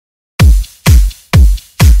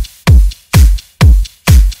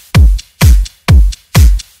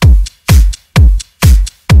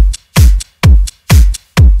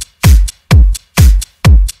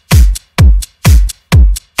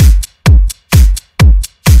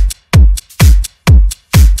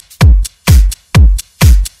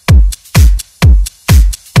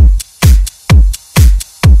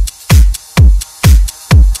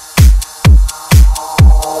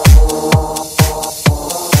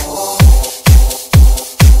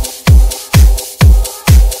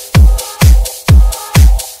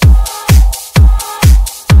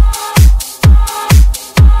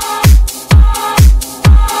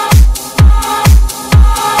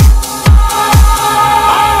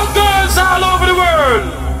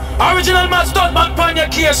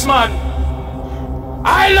case, man.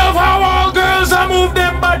 I love how all girls are move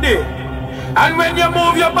them body. And when you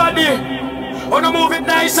move your body, wanna move it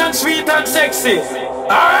nice and sweet and sexy.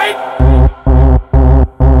 Alright?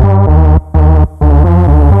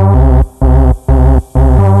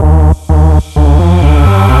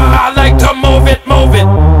 I like to move it, move it.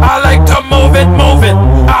 I like to move it, move it.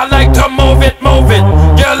 I like to move it, move it.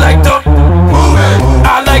 You like to move it.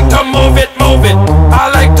 I like to move it, move it. I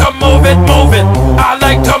like to move it, move it. I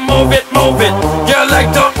like to move it, move it. You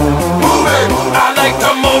like to move it. I like to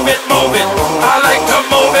move it, move it. I like to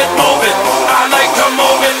move it, move it. I like to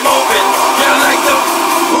move it, move it. You like to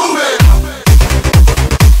move it.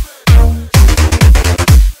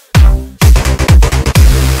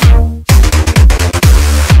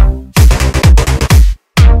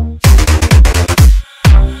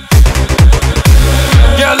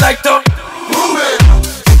 You like to move it.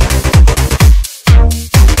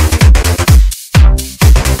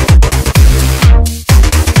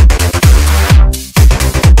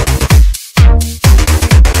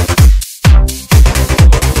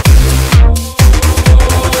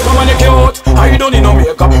 Woman, you cute. How you don't need no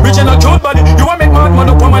makeup? Rich and a cute body. You want make mad man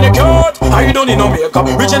up. Woman, you cute. How you don't need no makeup?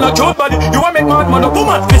 Rich and a cute body. You want make mad man up.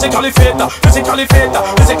 Woman, physically fit, physically fit,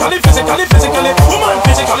 physically. Woman,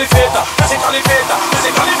 physically fit, physically fit,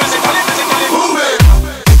 physically. Move it.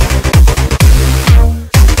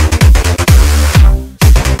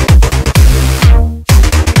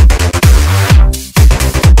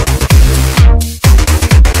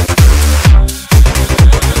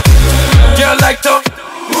 You like to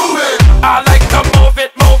move it. I like to move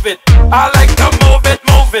it, move it. I like to move it,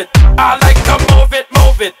 move it. I like to move it,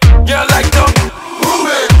 move it. You like to move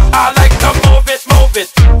it. I like to move it, move it.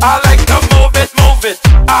 I like to move it, move it.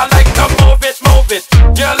 I like to move it, move it.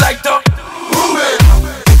 You like to move it.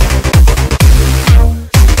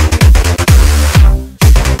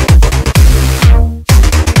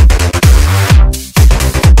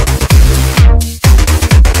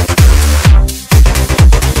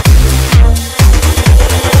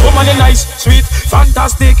 Woman, you nice, sweet,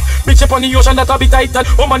 fantastic. Big ship on the ocean that a be title.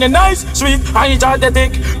 Woman, you nice, sweet,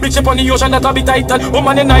 energetic. Big ship on the ocean that a be title.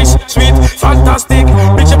 Woman, you nice, sweet, fantastic.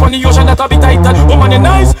 Big ship on the ocean that a be title. Woman, you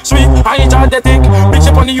nice, sweet, energetic. Big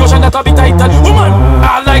ship on the ocean that a be title. Woman,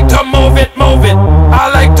 I like to move it, move it. I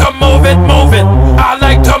like to move it, move it.